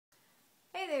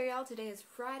there y'all, today is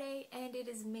Friday and it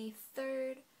is May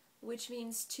 3rd, which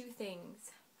means two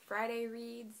things. Friday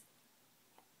reads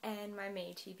and my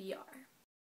May TBR.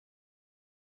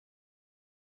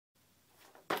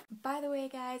 By the way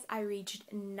guys, I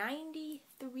reached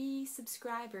 93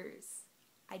 subscribers.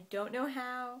 I don't know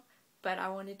how, but I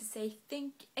wanted to say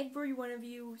thank every one of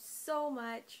you so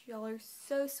much. Y'all are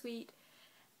so sweet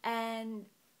and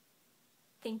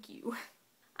thank you.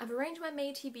 I've arranged my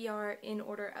May TBR in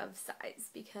order of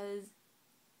size because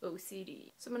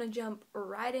OCD. So I'm going to jump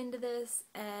right into this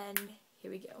and here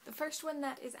we go. The first one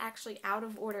that is actually out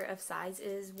of order of size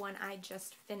is one I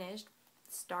just finished.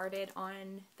 Started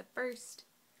on the 1st,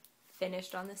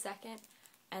 finished on the 2nd,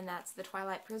 and that's The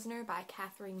Twilight Prisoner by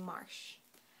Catherine Marsh.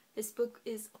 This book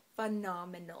is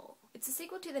phenomenal. It's a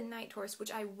sequel to The Night Horse,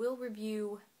 which I will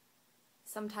review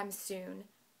sometime soon.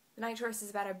 The Night Horse is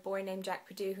about a boy named Jack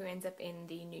Perdue who ends up in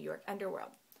the New York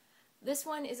underworld. This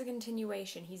one is a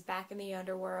continuation. He's back in the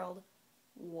underworld.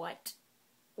 What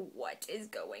is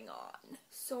going on?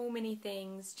 So many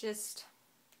things, just...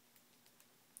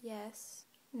 yes.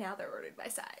 Now they're ordered by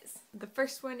size. The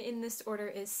first one in this order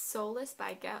is Soulless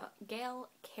by Gail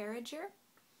Carriger.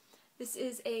 This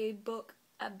is a book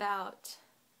about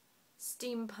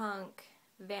steampunk,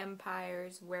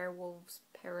 vampires, werewolves,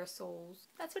 parasols.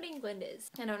 That's what England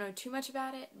is. I don't know too much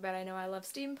about it, but I know I love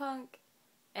steampunk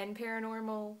and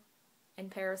paranormal and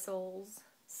parasols.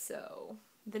 So,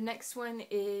 the next one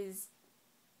is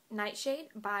Nightshade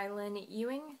by Lynn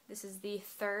Ewing. This is the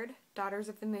 3rd Daughters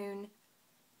of the Moon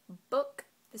book.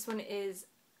 This one is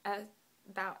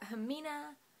about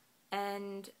Hermina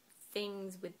and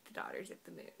things with the Daughters of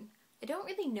the Moon. I don't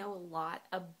really know a lot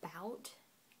about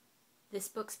this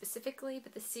book specifically,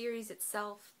 but the series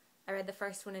itself, I read the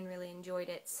first one and really enjoyed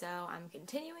it, so I'm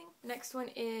continuing. Next one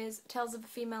is Tales of a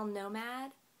Female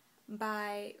Nomad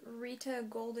by Rita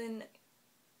Golden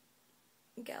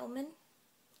Gelman,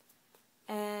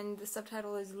 and the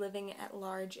subtitle is Living at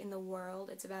Large in the World.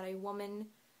 It's about a woman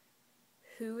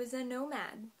who is a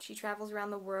nomad. She travels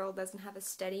around the world, doesn't have a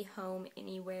steady home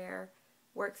anywhere,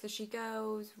 works as she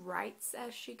goes, writes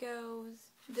as she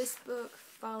goes. This book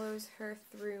follows her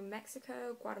through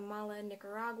Mexico, Guatemala,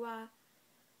 Nicaragua,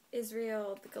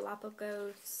 Israel, the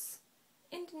Galapagos,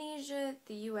 Indonesia,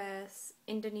 the US,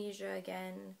 Indonesia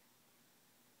again,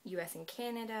 US and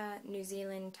Canada, New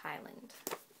Zealand, Thailand.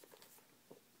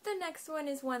 The next one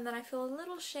is one that I feel a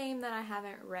little shame that I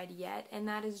haven't read yet, and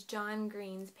that is John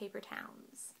Green's Paper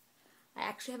Towns. I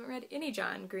actually haven't read any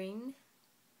John Green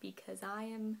because I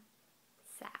am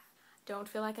sad. Don't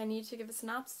feel like I need to give a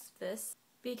synopsis of this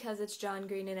because it's John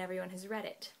Green and everyone has read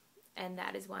it, and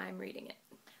that is why I'm reading it.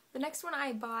 The next one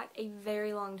I bought a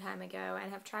very long time ago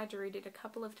and have tried to read it a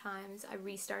couple of times. I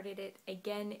restarted it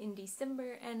again in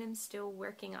December and am still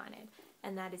working on it,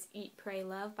 and that is Eat, Pray,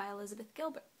 Love by Elizabeth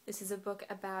Gilbert. This is a book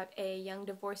about a young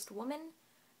divorced woman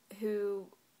who,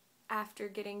 after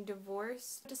getting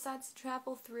divorced, decides to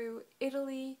travel through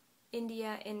Italy,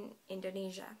 India, and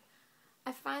Indonesia.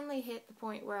 I finally hit the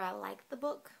point where I liked the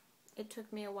book. It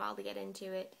took me a while to get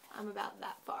into it. I'm about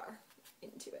that far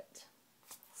into it.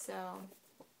 So,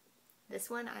 this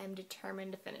one I am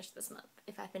determined to finish this month.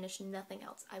 If I finish nothing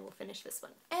else, I will finish this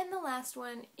one. And the last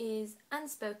one is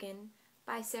Unspoken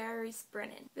by Sarah Reese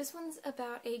Brennan. This one's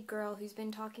about a girl who's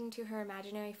been talking to her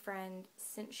imaginary friend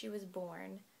since she was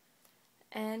born.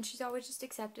 And she's always just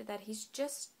accepted that he's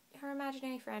just her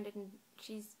imaginary friend and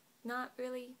she's not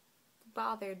really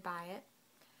bothered by it.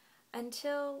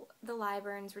 Until the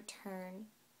Lyburns return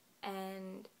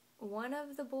and one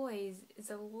of the boys is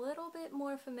a little bit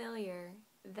more familiar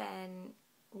than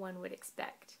one would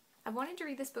expect. I've wanted to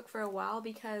read this book for a while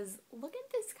because look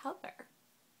at this cover.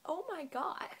 Oh my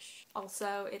gosh.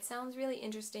 Also, it sounds really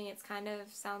interesting. It's kind of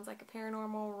sounds like a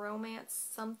paranormal romance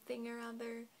something or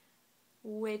other,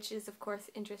 which is of course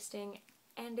interesting,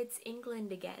 and it's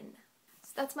England again.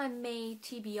 So that's my May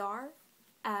TBR.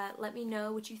 Let me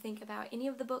know what you think about any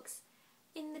of the books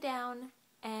in the down,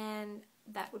 and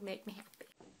that would make me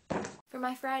happy. For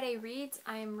my Friday reads,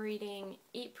 I am reading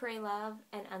Eat, Pray, Love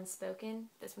and Unspoken.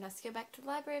 This one has to go back to the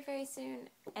library very soon,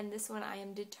 and this one I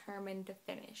am determined to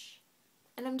finish.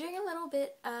 And I'm doing a little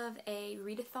bit of a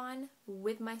readathon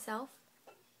with myself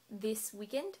this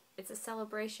weekend. It's a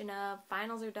celebration of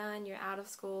finals are done, you're out of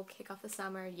school, kick off the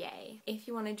summer, yay. If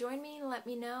you want to join me, let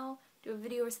me know. Do a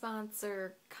video response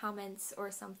or comments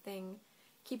or something.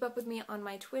 Keep up with me on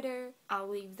my Twitter. I'll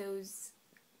leave those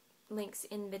links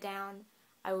in the down.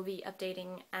 I will be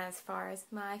updating as far as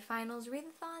my finals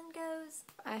readathon goes.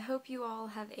 I hope you all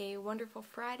have a wonderful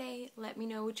Friday. Let me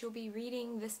know what you'll be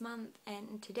reading this month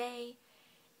and today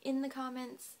in the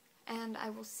comments, and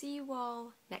I will see you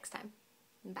all next time.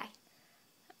 Bye.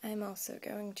 I'm also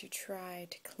going to try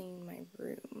to clean my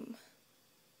room.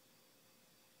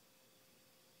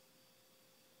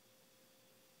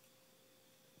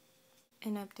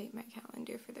 And update my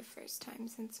calendar for the first time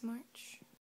since March.